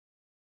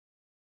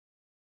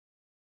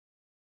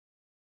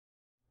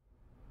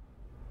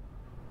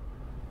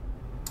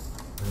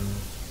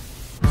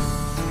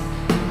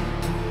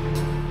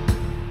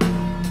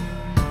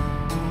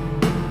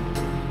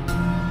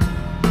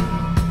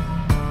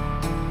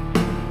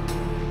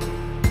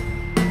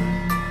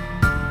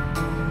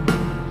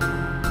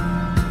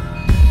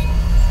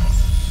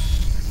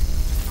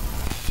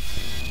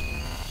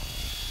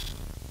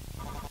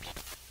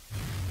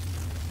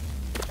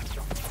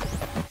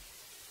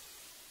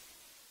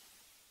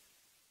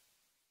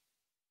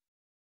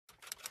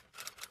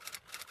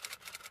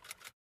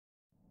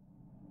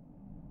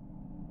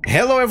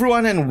Hello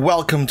everyone and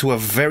welcome to a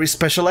very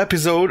special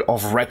episode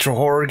of Retro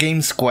Horror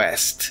Games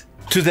Quest.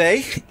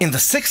 Today, in the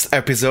 6th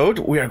episode,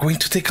 we are going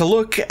to take a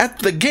look at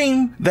the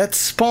game that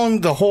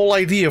spawned the whole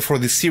idea for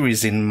this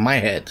series in my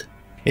head.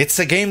 It's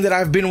a game that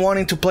I've been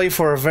wanting to play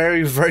for a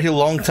very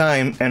long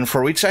time and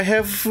for which I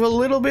have a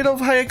little bit of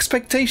high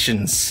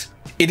expectations.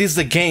 It is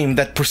the game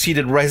that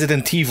preceded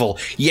Resident Evil.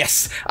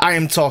 Yes, I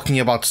am talking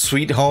about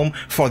Sweet Home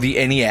for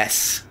the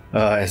NES.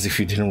 As if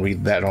you didn't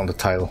read that on the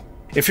title.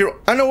 If you're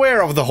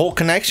unaware of the whole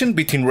connection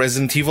between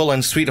Resident Evil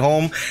and Sweet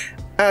Home,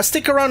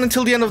 stick around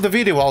until the end of the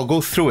video, I'll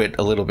go through it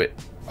a little bit.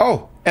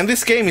 Oh, and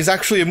this game is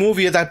actually a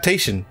movie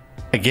adaptation.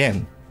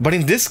 Again. But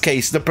in this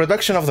case, the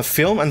production of the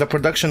film and the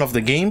production of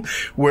the game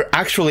were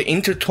actually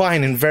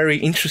intertwined in very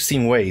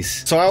interesting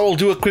ways. So I will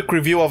do a quick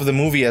review of the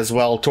movie as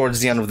well towards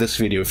the end of this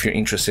video if you're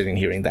interested in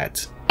hearing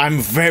that. I'm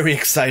very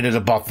excited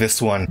about this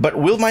one, but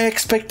will my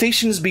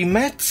expectations be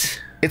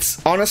met?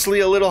 It's honestly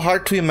a little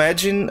hard to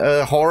imagine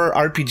a horror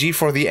RPG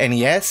for the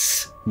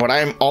NES, but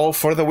I'm all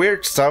for the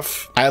weird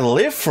stuff. I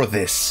live for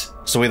this.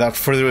 So without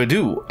further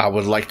ado, I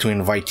would like to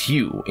invite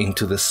you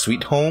into the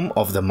sweet home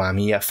of the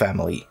Mamiya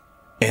family.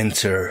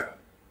 Enter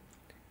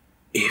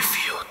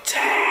if you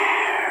dare.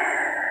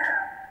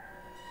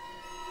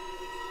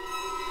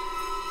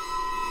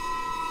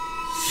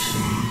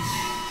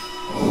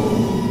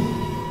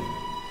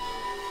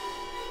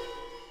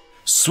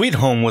 Sweet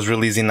Home was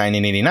released in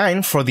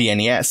 1989 for the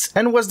NES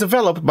and was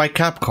developed by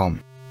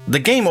Capcom. The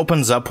game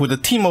opens up with a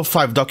team of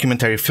 5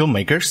 documentary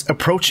filmmakers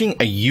approaching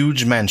a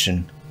huge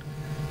mansion.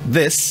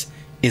 This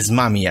is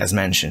Mamiya's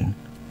mansion.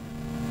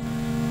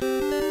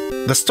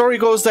 The story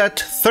goes that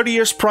 30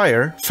 years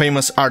prior,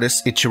 famous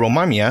artist Ichiro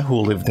Mamiya, who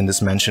lived in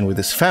this mansion with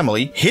his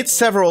family, hid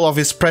several of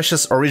his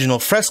precious original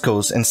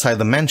frescoes inside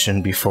the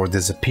mansion before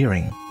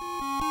disappearing.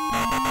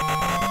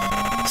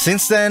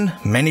 Since then,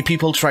 many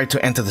people tried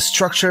to enter the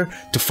structure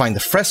to find the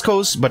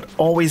frescoes, but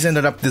always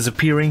ended up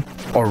disappearing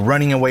or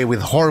running away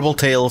with horrible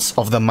tales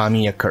of the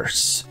Mamiya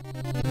curse.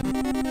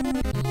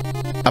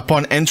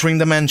 Upon entering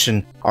the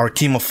mansion, our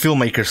team of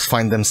filmmakers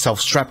find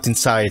themselves trapped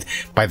inside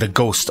by the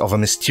ghost of a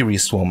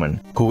mysterious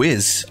woman, who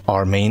is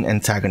our main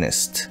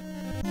antagonist.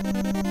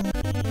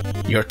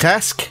 Your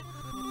task?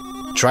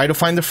 Try to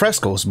find the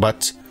frescoes,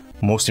 but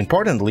most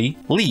importantly,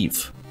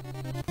 leave.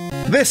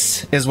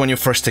 This is when you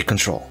first take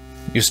control.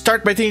 You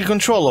start by taking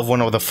control of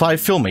one of the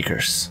 5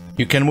 filmmakers.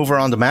 You can move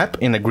around the map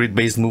in a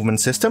grid-based movement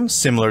system,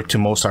 similar to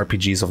most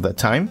RPGs of that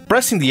time.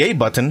 Pressing the A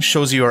button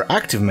shows you your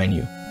active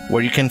menu,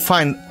 where you can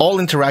find all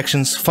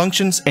interactions,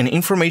 functions, and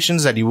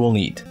informations that you will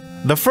need.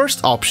 The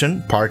first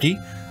option, Party,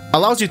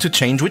 allows you to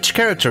change which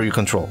character you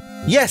control.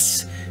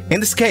 Yes, in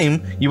this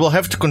game, you will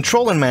have to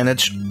control and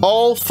manage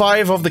all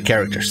 5 of the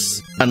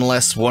characters,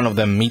 unless one of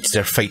them meets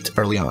their fate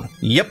early on.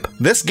 Yep,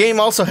 this game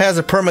also has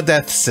a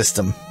permadeath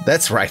system.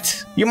 That's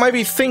right. You might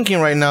be thinking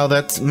right now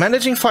that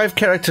managing 5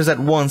 characters at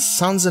once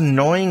sounds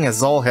annoying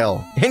as all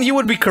hell. And you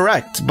would be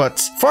correct, but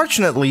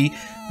fortunately,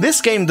 this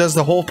game does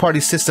the whole party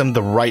system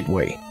the right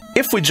way.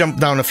 If we jump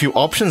down a few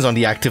options on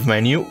the active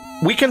menu,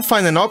 we can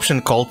find an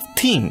option called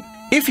Team.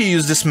 If you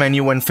use this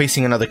menu when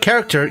facing another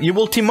character, you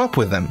will team up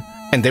with them,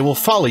 and they will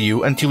follow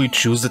you until you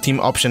choose the team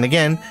option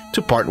again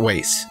to part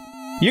ways.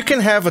 You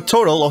can have a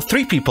total of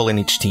 3 people in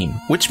each team,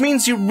 which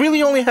means you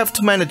really only have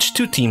to manage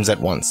 2 teams at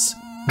once.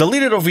 The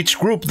leader of each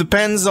group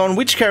depends on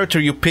which character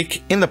you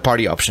pick in the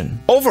party option.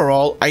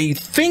 Overall, I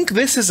think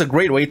this is a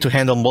great way to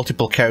handle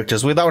multiple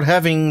characters without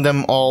having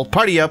them all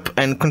party up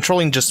and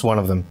controlling just one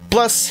of them.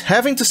 Plus,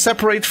 having to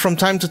separate from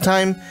time to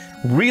time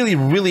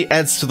really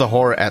adds to the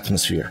horror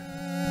atmosphere.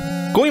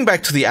 Going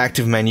back to the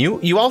active menu,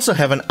 you also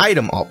have an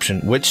item option,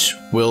 which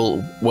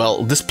will,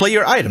 well, display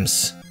your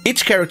items.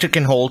 Each character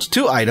can hold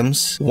 2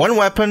 items, 1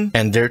 weapon,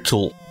 and their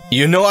tool.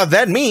 You know what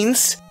that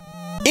means?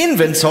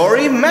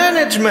 Inventory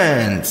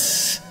management!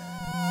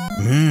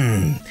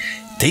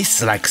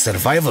 Tastes like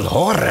survival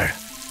horror.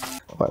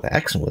 What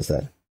accent was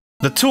that?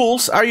 The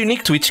tools are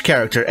unique to each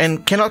character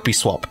and cannot be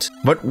swapped.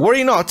 But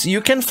worry not,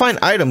 you can find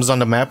items on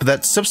the map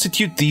that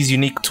substitute these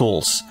unique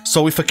tools.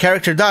 So if a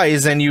character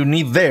dies and you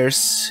need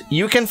theirs,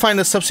 you can find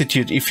a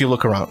substitute if you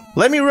look around.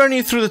 Let me run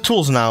you through the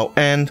tools now,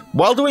 and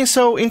while doing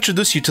so,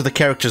 introduce you to the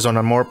characters on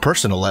a more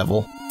personal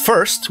level.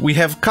 First, we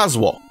have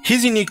Kazuo.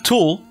 His unique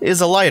tool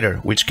is a lighter,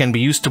 which can be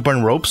used to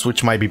burn ropes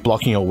which might be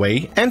blocking your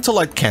way, and to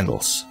light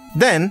candles.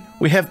 Then,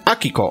 we have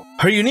Akiko.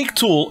 Her unique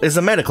tool is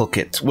a medical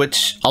kit,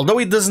 which, although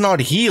it does not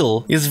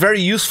heal, is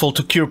very useful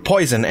to cure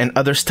poison and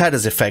other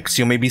status effects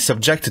you may be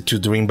subjected to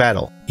during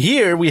battle.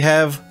 Here we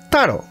have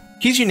Taro.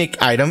 His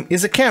unique item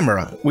is a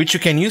camera, which you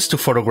can use to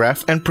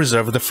photograph and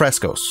preserve the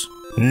frescoes.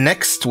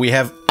 Next, we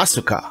have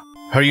Asuka.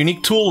 Her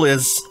unique tool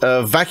is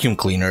a vacuum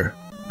cleaner.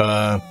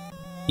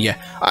 Yeah,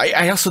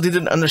 I also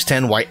didn't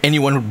understand why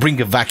anyone would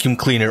bring a vacuum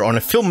cleaner on a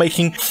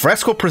filmmaking,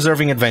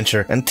 fresco-preserving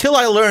adventure until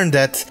I learned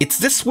that it's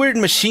this weird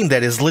machine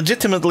that is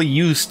legitimately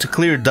used to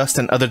clear dust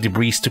and other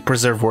debris to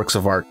preserve works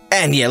of art.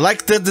 And yeah,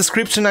 like the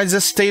description I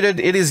just stated,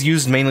 it is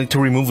used mainly to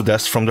remove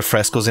dust from the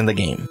frescoes in the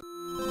game.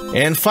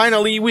 And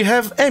finally, we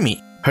have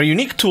Emi. Her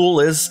unique tool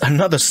is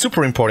another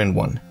super important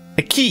one,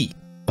 a key.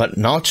 But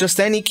not just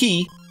any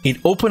key, it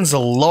opens a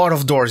lot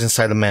of doors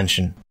inside the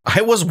mansion.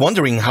 I was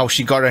wondering how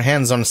she got her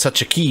hands on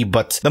such a key,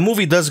 but the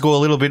movie does go a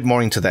little bit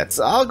more into that.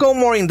 I'll go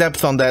more in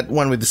depth on that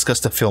when we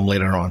discuss the film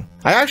later on.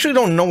 I actually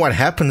don't know what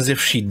happens if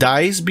she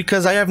dies,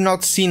 because I have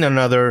not seen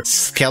another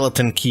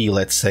skeleton key,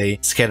 let's say,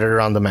 scattered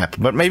around the map,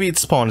 but maybe it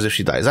spawns if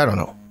she dies, I don't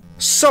know.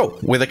 So,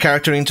 with the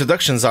character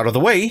introductions out of the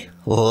way,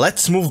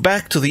 let's move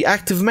back to the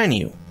active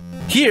menu.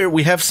 Here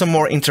we have some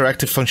more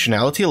interactive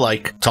functionality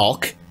like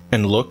talk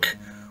and look,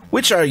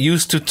 which are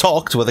used to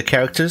talk to other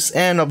characters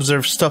and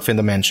observe stuff in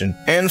the mansion.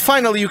 And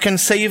finally, you can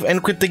save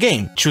and quit the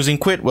game. Choosing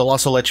quit will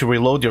also let you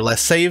reload your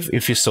last save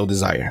if you so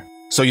desire.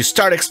 So you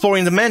start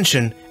exploring the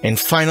mansion and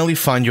finally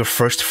find your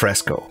first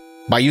fresco.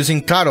 By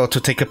using Taro to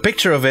take a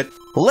picture of it,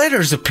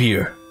 letters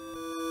appear.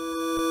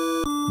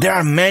 There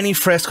are many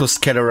frescoes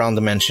scattered around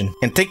the mansion,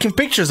 and taking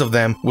pictures of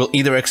them will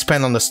either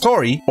expand on the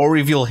story or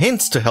reveal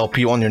hints to help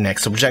you on your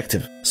next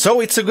objective. So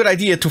it's a good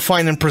idea to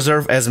find and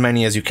preserve as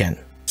many as you can.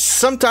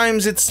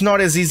 Sometimes it's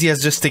not as easy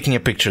as just taking a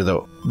picture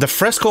though. The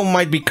fresco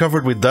might be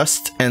covered with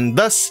dust, and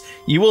thus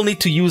you will need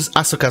to use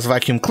Asuka's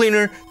vacuum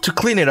cleaner to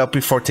clean it up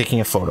before taking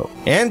a photo.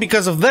 And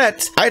because of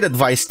that, I'd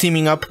advise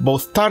teaming up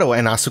both Taro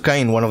and Asuka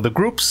in one of the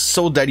groups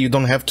so that you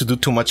don't have to do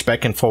too much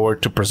back and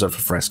forward to preserve a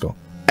fresco.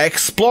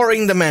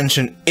 Exploring the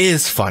mansion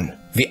is fun.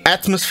 The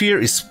atmosphere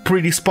is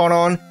pretty spot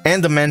on,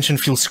 and the mansion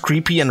feels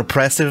creepy and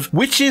oppressive,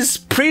 which is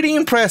pretty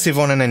impressive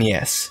on an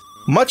NES.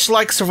 Much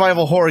like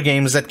survival horror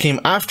games that came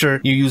after,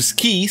 you use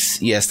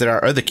keys, yes there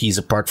are other keys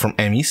apart from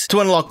Emmys,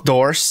 to unlock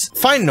doors,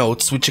 find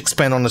notes which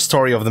expand on the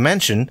story of the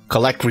mansion,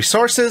 collect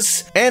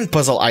resources and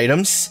puzzle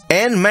items,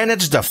 and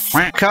manage the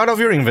f**k out of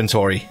your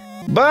inventory.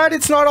 But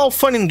it's not all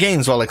fun and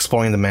games while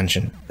exploring the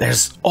mansion.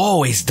 There's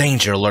always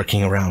danger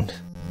lurking around.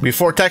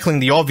 Before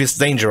tackling the obvious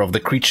danger of the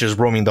creatures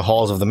roaming the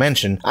halls of the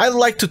mansion, I'd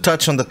like to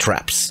touch on the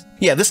traps.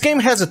 Yeah, this game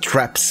has a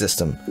trap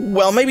system.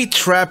 Well, maybe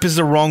trap is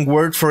the wrong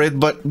word for it,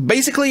 but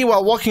basically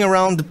while walking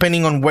around,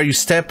 depending on where you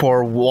step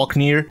or walk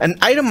near, an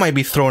item might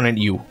be thrown at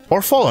you,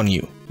 or fall on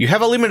you. You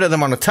have a limited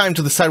amount of time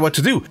to decide what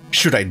to do.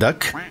 Should I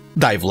duck?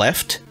 Dive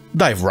left?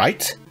 Dive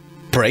right?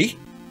 Pray?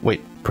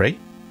 Wait, pray?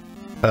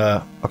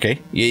 Okay.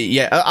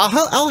 Yeah,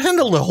 I'll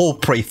handle the whole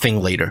pray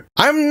thing later.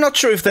 I'm not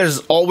sure if there's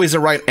always a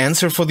right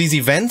answer for these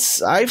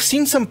events. I've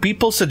seen some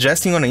people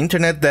suggesting on the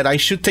internet that I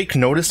should take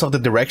notice of the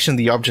direction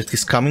the object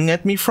is coming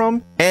at me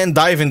from and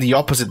dive in the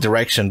opposite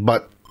direction,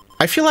 but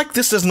I feel like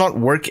this does not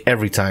work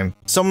every time.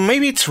 So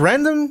maybe it's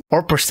random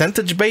or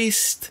percentage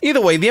based? Either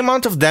way, the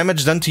amount of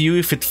damage done to you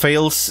if it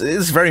fails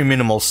is very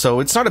minimal, so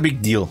it's not a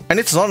big deal. And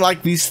it's not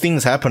like these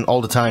things happen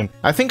all the time.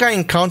 I think I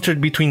encountered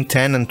between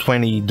 10 and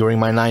 20 during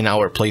my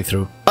 9-hour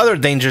playthrough. Other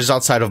dangers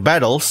outside of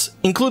battles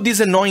include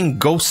these annoying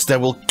ghosts that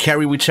will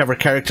carry whichever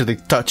character they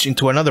touch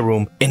into another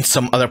room in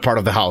some other part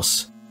of the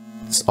house.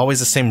 It's always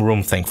the same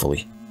room,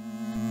 thankfully.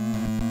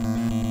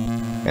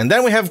 And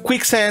then we have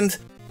quicksand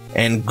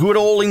and good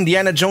old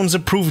Indiana Jones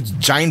approved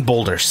giant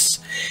boulders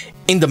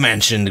in the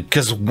mansion,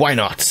 because why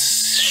not?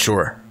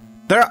 Sure.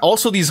 There are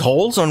also these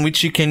holes on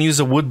which you can use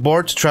a wood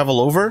board to travel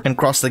over and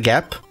cross the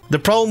gap. The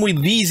problem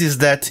with these is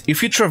that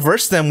if you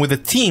traverse them with a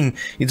team,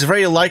 it's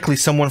very likely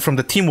someone from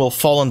the team will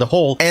fall on the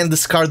hole and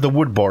discard the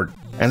wood board.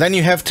 And then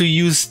you have to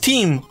use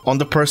team on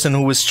the person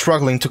who is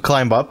struggling to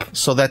climb up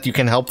so that you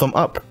can help them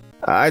up.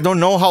 I don't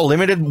know how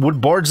limited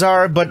wood boards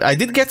are, but I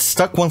did get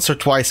stuck once or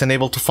twice,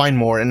 unable to find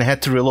more, and had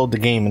to reload the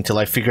game until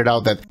I figured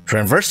out that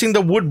traversing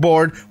the wood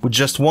board with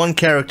just one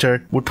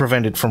character would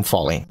prevent it from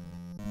falling.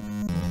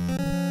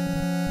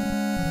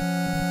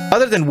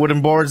 Other than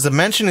wooden boards, the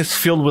mansion is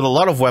filled with a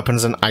lot of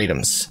weapons and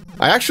items.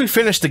 I actually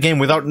finished the game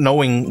without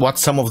knowing what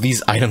some of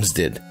these items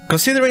did.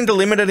 Considering the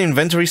limited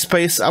inventory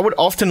space, I would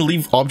often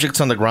leave objects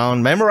on the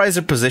ground, memorize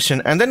their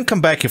position, and then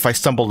come back if I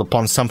stumbled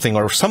upon something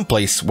or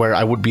someplace where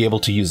I would be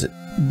able to use it.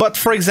 But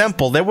for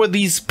example, there were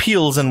these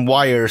peels and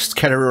wires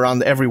scattered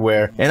around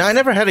everywhere, and I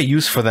never had a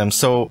use for them,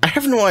 so I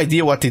have no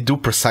idea what they do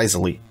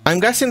precisely. I'm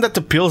guessing that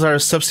the peels are a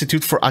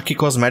substitute for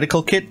Akiko's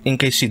medical kit in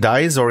case she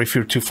dies or if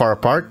you're too far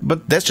apart,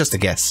 but that's just a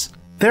guess.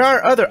 There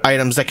are other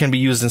items that can be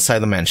used inside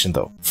the mansion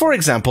though. For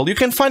example, you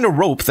can find a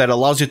rope that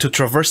allows you to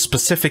traverse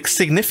specific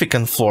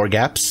significant floor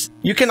gaps.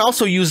 You can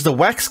also use the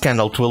wax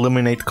candle to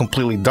illuminate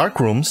completely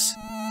dark rooms.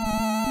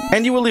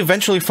 And you will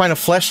eventually find a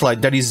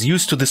flashlight that is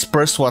used to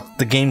disperse what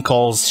the game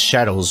calls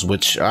shadows,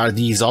 which are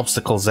these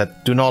obstacles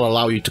that do not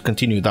allow you to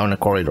continue down a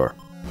corridor.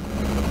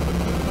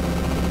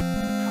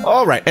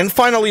 Alright, and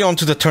finally on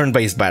to the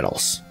turn-based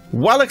battles.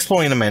 While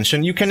exploring the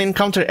mansion, you can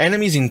encounter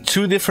enemies in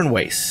two different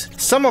ways.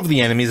 Some of the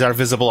enemies are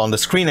visible on the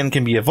screen and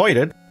can be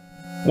avoided,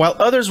 while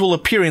others will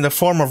appear in the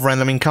form of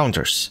random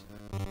encounters.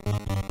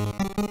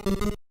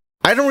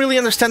 I don't really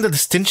understand the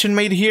distinction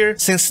made here,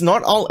 since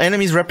not all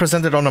enemies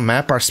represented on a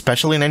map are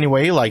special in any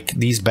way, like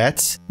these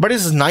bats, but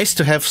it's nice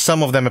to have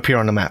some of them appear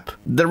on the map.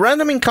 The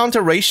random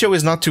encounter ratio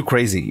is not too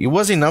crazy. It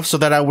was enough so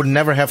that I would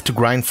never have to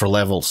grind for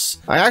levels.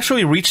 I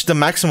actually reached the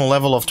maximum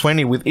level of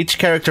 20 with each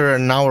character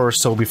an hour or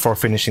so before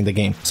finishing the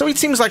game, so it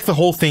seems like the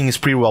whole thing is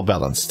pretty well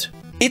balanced.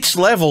 Each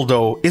level,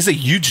 though, is a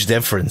huge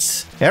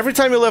difference. Every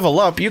time you level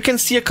up, you can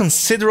see a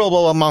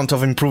considerable amount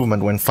of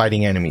improvement when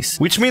fighting enemies,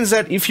 which means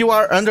that if you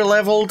are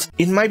underleveled,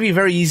 it might be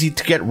very easy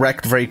to get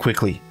wrecked very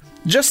quickly.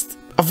 Just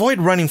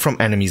avoid running from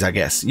enemies, I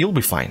guess. You'll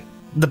be fine.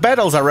 The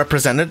battles are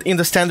represented in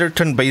the standard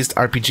turn-based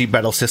RPG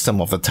battle system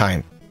of the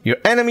time. Your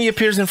enemy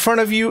appears in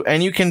front of you,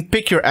 and you can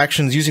pick your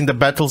actions using the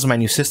battle's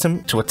menu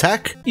system to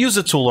attack, use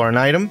a tool or an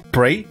item,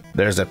 pray,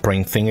 there's that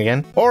praying thing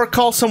again, or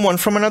call someone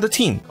from another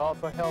team. Call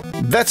for help.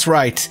 That's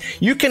right,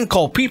 you can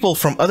call people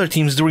from other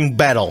teams during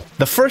battle.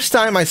 The first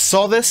time I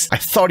saw this, I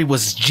thought it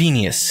was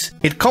genius.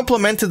 It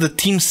complemented the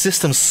team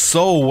system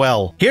so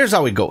well. Here's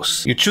how it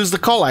goes. You choose the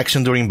call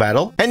action during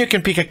battle, and you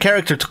can pick a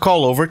character to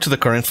call over to the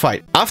current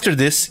fight. After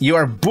this, you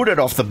are booted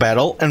off the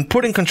battle and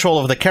put in control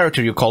of the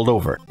character you called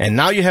over. And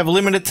now you have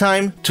limited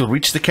time to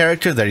reach the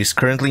character that is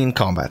currently in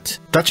combat.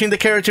 Touching the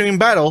character in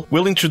battle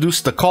will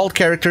introduce the called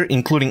character,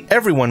 including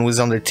everyone who is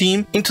on their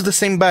team, into the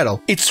same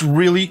battle. It's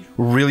really,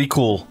 really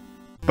cool.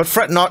 But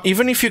fret not,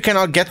 even if you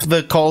cannot get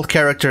the called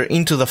character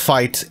into the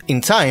fight in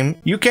time,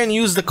 you can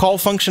use the call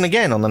function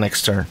again on the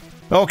next turn.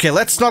 Okay,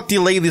 let's not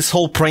delay this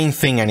whole praying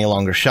thing any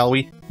longer, shall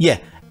we? Yeah,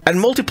 at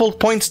multiple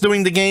points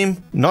during the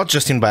game, not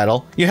just in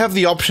battle, you have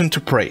the option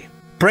to pray.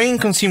 Praying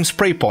consumes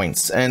pray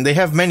points, and they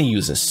have many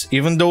uses,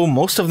 even though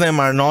most of them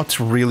are not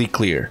really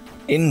clear.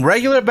 In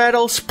regular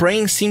battles,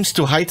 praying seems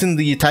to heighten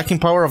the attacking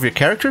power of your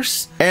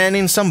characters, and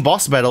in some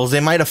boss battles they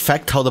might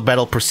affect how the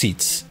battle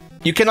proceeds.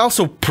 You can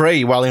also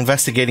pray while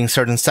investigating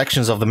certain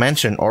sections of the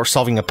mansion or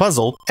solving a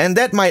puzzle, and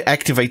that might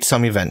activate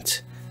some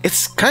event.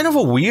 It's kind of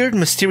a weird,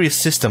 mysterious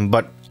system,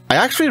 but I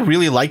actually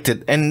really liked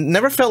it and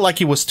never felt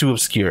like it was too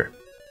obscure.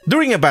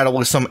 During a battle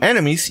with some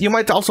enemies, you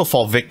might also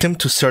fall victim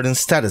to certain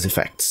status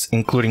effects,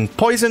 including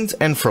poisoned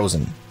and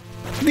frozen.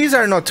 These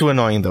are not too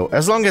annoying though,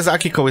 as long as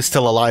Akiko is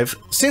still alive,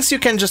 since you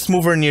can just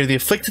move her near the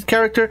afflicted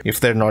character, if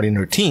they're not in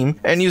her team,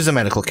 and use a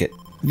medical kit.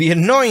 The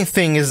annoying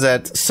thing is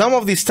that some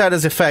of these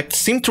status effects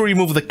seem to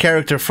remove the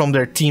character from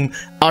their team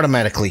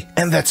automatically,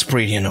 and that's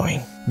pretty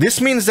annoying.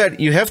 This means that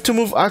you have to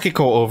move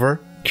Akiko over,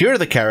 cure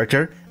the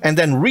character, and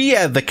then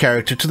re-add the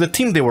character to the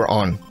team they were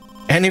on.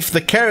 And if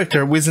the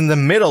character was in the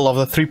middle of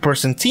the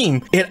 3-person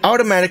team, it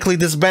automatically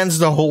disbands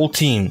the whole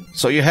team,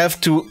 so you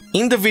have to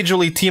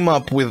individually team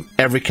up with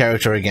every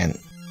character again.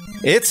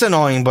 It's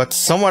annoying, but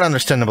somewhat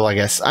understandable, I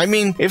guess. I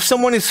mean, if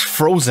someone is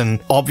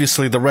frozen,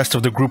 obviously the rest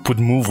of the group would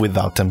move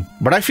without them.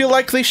 But I feel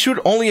like they should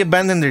only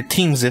abandon their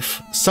teams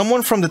if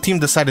someone from the team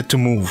decided to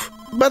move.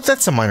 But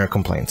that's a minor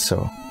complaint,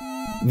 so...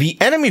 The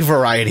enemy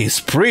variety is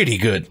pretty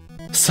good.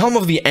 Some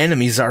of the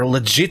enemies are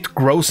legit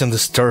gross and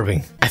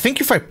disturbing. I think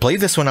if I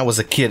played this when I was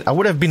a kid, I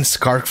would have been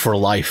scarred for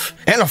life.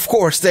 And of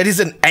course, that is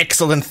an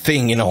excellent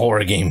thing in a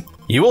horror game.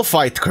 You will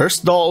fight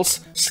cursed dolls,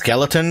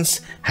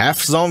 skeletons,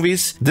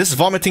 half-zombies, this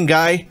vomiting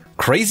guy,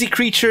 crazy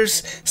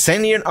creatures,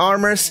 sentient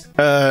armors,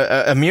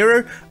 a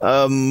mirror,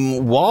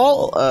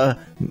 wall,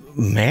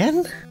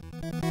 man?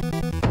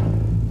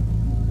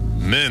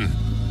 Men.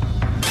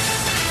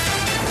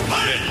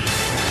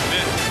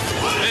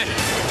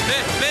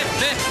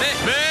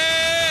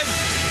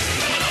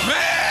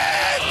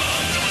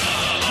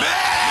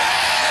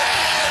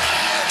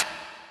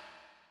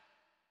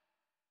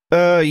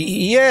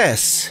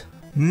 Yes,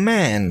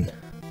 man.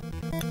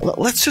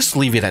 Let's just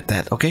leave it at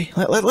that, okay?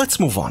 Let's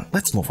move on,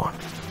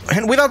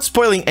 And without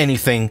spoiling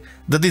anything,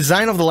 the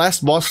design of the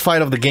last boss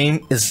fight of the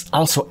game is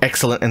also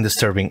excellent and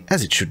disturbing,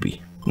 as it should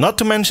be. Not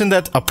to mention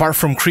that, apart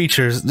from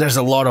creatures, there's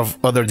a lot of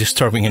other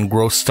disturbing and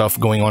gross stuff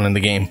going on in the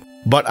game.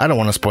 But I don't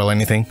want to spoil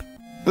anything.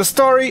 The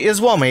story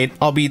is well made,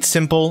 albeit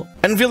simple,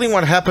 and revealing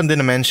what happened in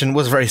the mansion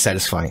was very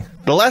satisfying.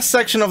 The last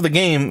section of the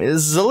game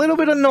is a little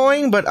bit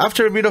annoying, but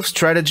after a bit of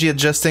strategy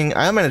adjusting,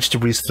 I managed to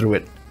breeze through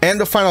it. And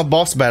the final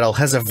boss battle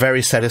has a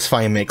very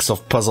satisfying mix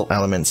of puzzle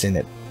elements in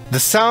it. The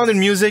sound and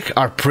music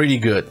are pretty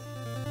good.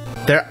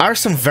 There are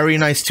some very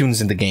nice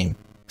tunes in the game.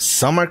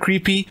 Some are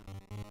creepy,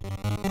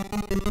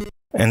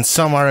 and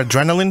some are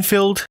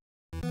adrenaline-filled,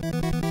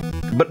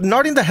 but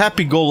not in the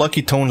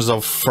happy-go-lucky tones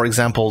of, for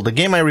example, the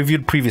game I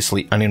reviewed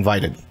previously,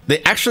 Uninvited.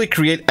 They actually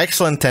create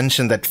excellent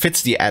tension that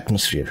fits the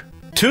atmosphere.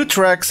 2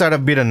 tracks are a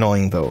bit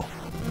annoying though.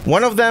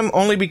 One of them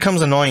only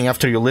becomes annoying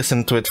after you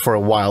listen to it for a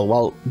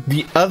while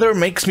the other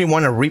makes me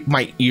want to rip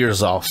my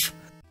ears off.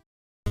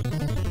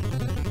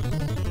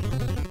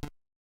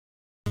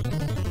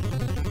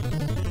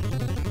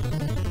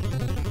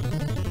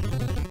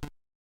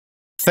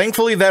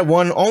 Thankfully, that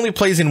one only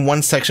plays in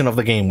one section of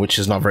the game, which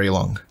is not very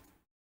long.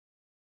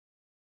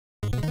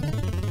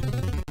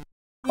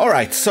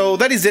 Alright, so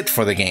that is it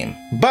for the game.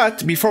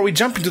 But before we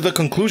jump into the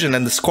conclusion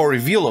and the score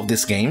reveal of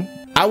this game,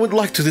 I would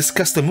like to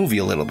discuss the movie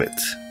a little bit.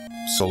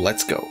 So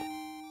let's go.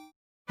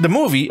 The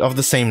movie of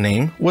the same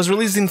name was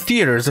released in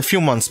theaters a few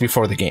months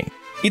before the game.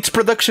 Its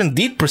production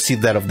did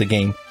precede that of the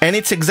game, and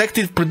its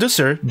executive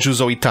producer,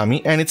 Juzo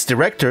Itami, and its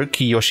director,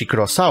 Kiyoshi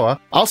Kurosawa,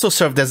 also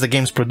served as the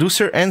game's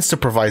producer and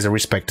supervisor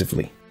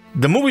respectively.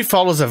 The movie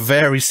follows a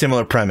very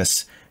similar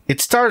premise.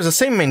 It stars the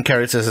same main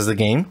characters as the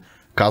game,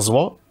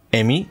 Kazuo,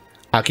 Emi,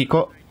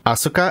 Akiko,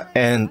 Asuka,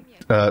 and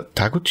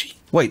Taguchi?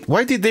 Wait,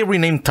 why did they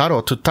rename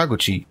Taro to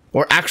Taguchi?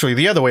 Or actually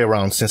the other way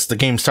around, since the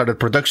game started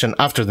production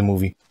after the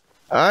movie.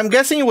 I'm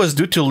guessing it was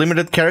due to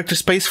limited character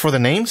space for the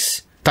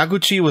names.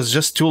 Taguchi was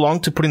just too long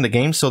to put in the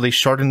game, so they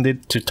shortened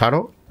it to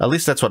Taro. At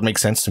least that's what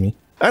makes sense to me.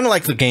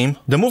 Unlike the game,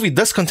 the movie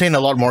does contain a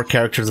lot more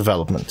character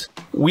development.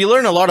 We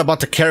learn a lot about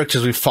the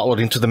characters we followed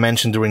into the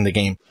mansion during the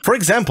game. For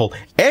example,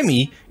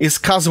 Emi is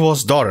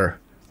Kazuo's daughter.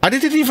 I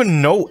didn't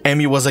even know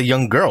Emi was a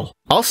young girl.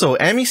 Also,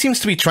 Emi seems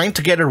to be trying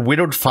to get her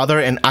widowed father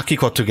and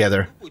Akiko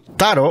together.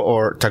 Taro,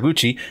 or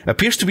Taguchi,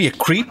 appears to be a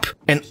creep,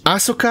 and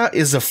Asuka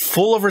is a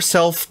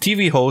full-of-herself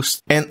TV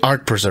host and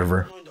art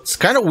preserver. It's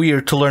kinda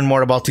weird to learn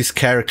more about these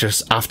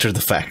characters after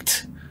the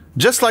fact.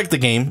 Just like the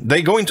game,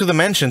 they go into the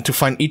mansion to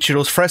find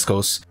Ichiro's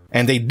frescoes,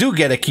 and they do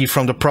get a key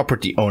from the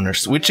property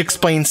owners, which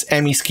explains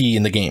Emi's key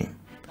in the game.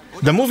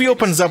 The movie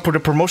opens up with a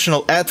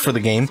promotional ad for the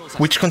game,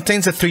 which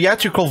contains a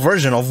theatrical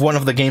version of one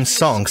of the game's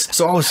songs,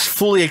 so I was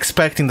fully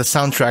expecting the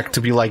soundtrack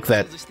to be like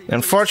that.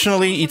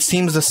 Unfortunately, it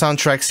seems the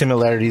soundtrack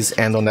similarities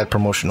end on that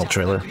promotional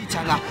trailer.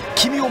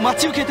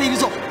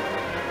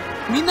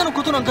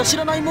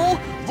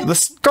 The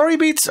story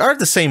beats are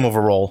the same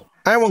overall.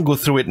 I won't go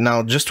through it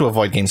now just to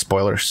avoid game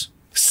spoilers.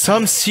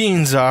 Some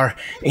scenes are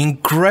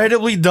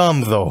incredibly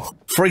dumb though.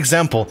 For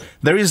example,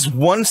 there is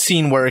one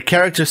scene where a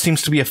character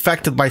seems to be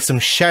affected by some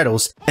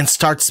shadows and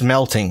starts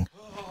melting.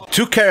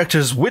 Two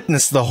characters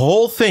witness the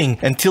whole thing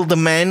until the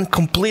man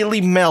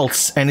completely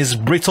melts and his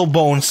brittle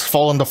bones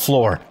fall on the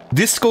floor.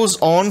 This goes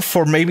on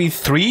for maybe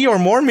 3 or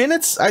more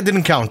minutes? I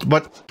didn't count,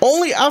 but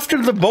only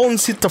after the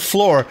bones hit the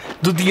floor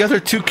do the other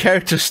two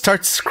characters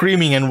start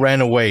screaming and ran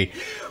away.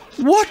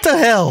 What the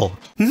hell?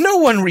 No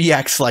one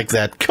reacts like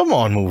that. Come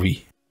on,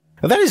 movie.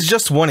 That is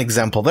just one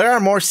example. There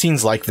are more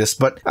scenes like this,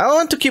 but I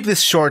want to keep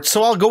this short,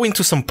 so I'll go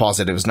into some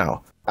positives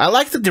now. I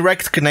like the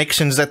direct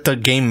connections that the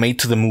game made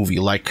to the movie,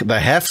 like the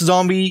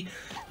half-zombie,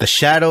 the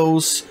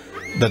shadows,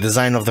 the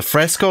design of the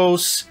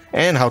frescoes,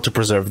 and how to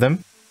preserve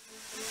them.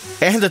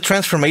 And the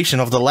transformation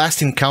of the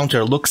last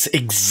encounter looks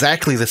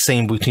exactly the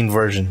same between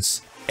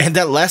versions. And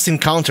that last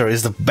encounter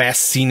is the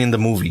best scene in the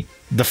movie.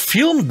 The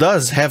film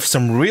does have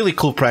some really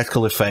cool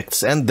practical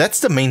effects, and that's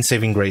the main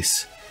saving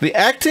grace. The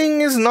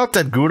acting is not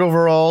that good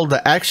overall,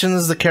 the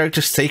actions the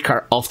characters take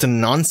are often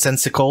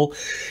nonsensical,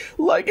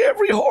 like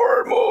every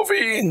horror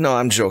movie. No,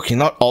 I'm joking,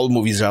 not all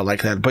movies are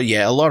like that, but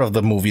yeah, a lot of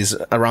the movies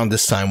around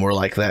this time were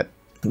like that.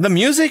 The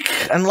music,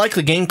 unlike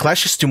the game,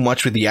 clashes too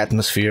much with the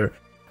atmosphere,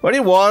 but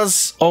it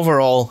was,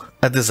 overall,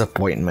 a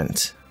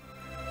disappointment.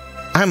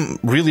 I'm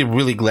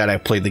really glad I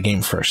played the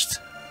game first.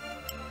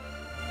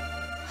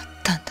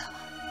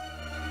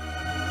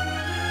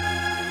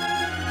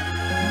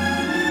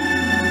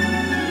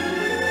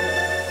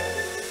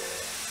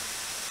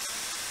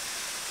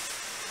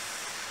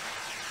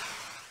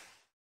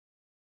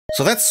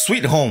 So that's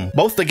Sweet Home,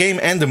 both the game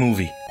and the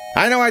movie.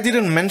 I know I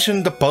didn't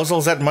mention the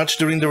puzzles that much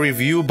during the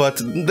review,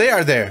 but they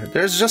are there.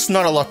 There's just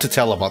not a lot to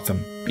tell about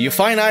them. You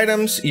find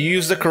items, you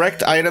use the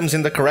correct items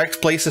in the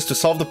correct places to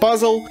solve the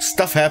puzzle,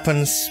 stuff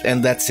happens,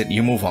 and that's it,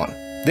 you move on.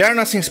 They are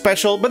nothing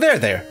special, but they're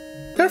there.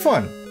 They're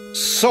fun.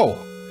 So,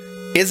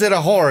 is it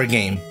a horror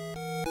game?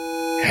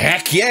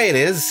 Heck yeah it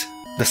is!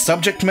 The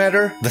subject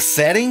matter, the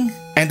setting,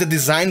 and the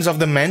designs of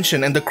the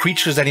mansion and the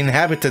creatures that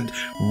inhabit it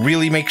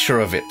really make sure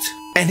of it.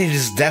 And it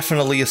is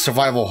definitely a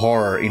survival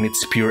horror in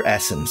its pure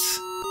essence.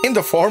 In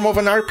the form of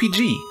an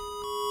RPG.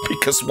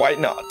 Because why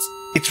not?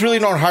 It's really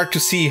not hard to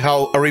see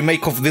how a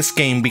remake of this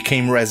game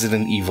became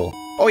Resident Evil.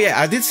 Oh yeah,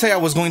 I did say I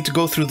was going to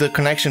go through the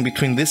connection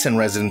between this and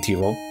Resident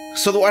Evil.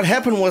 So what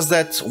happened was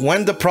that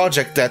when the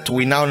project that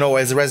we now know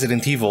as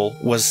Resident Evil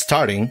was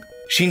starting,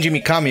 Shinji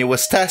Mikami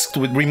was tasked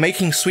with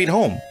remaking Sweet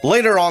Home.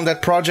 Later on,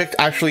 that project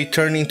actually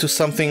turned into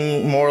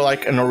something more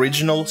like an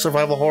original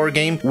survival horror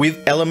game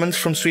with elements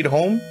from Sweet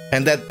Home,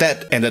 and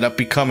that ended up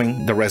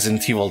becoming the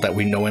Resident Evil that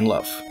we know and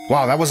love.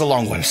 Wow, that was a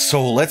long one,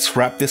 so let's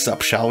wrap this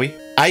up, shall we?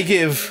 I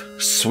give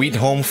Sweet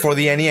Home for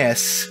the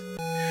NES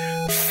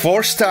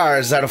 4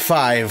 stars out of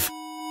 5,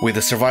 with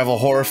a survival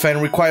horror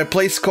fan required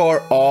play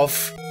score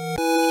of...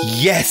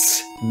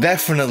 yes!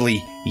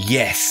 Definitely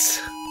yes!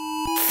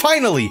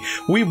 Finally,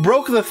 we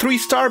broke the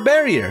 3-star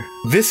barrier!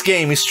 This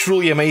game is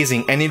truly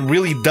amazing, and it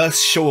really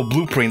does show a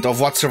blueprint of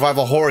what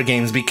survival horror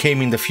games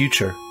became in the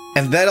future.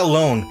 And that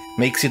alone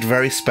makes it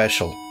very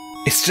special.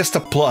 It's just a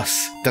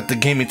plus that the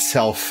game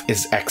itself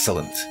is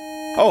excellent.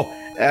 Oh,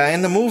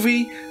 and the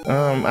movie,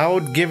 I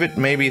would give it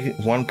maybe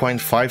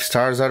 1.5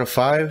 stars out of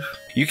 5.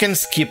 You can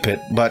skip it,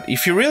 but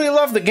if you really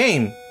love the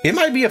game, it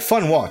might be a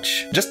fun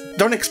watch. Just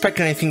don't expect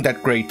anything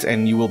that great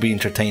and you will be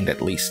entertained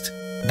at least.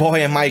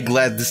 Boy, am I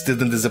glad this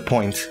didn't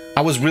disappoint.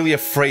 I was really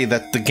afraid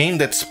that the game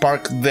that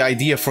sparked the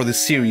idea for this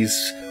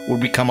series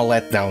would become a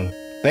letdown.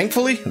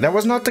 Thankfully, that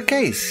was not the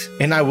case.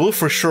 And I will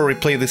for sure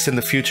replay this in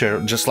the future,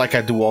 just like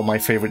I do all my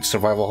favorite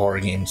survival horror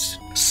games.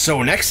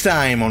 So next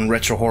time on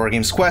Retro Horror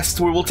Games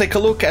Quest, we will take a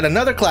look at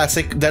another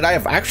classic that I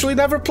have actually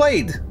never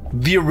played.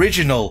 The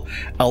original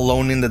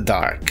Alone in the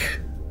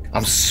Dark.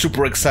 I'm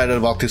super excited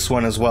about this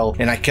one as well,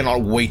 and I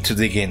cannot wait to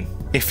dig in.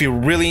 If you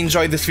really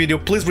enjoyed this video,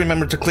 please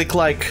remember to click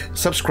like,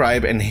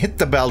 subscribe, and hit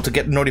the bell to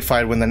get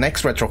notified when the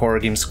next Retro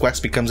Horror Games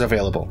Quest becomes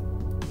available.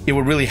 It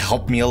would really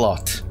help me a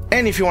lot.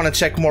 And if you want to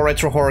check more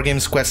Retro Horror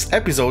Games Quest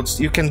episodes,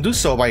 you can do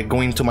so by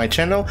going to my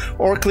channel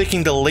or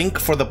clicking the link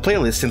for the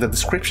playlist in the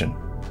description.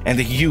 And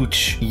a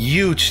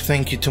huge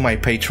thank you to my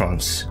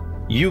patrons.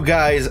 You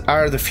guys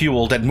are the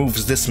fuel that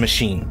moves this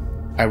machine.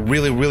 I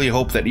really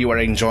hope that you are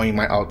enjoying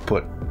my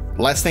output.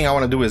 Last thing I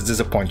want to do is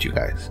disappoint you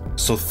guys.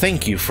 So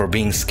thank you for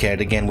being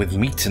scared again with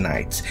me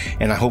tonight,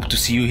 and I hope to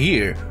see you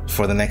here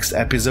for the next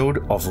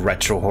episode of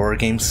Retro Horror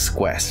Games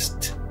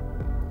Quest.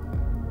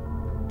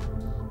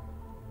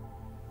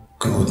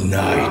 Good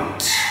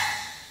night.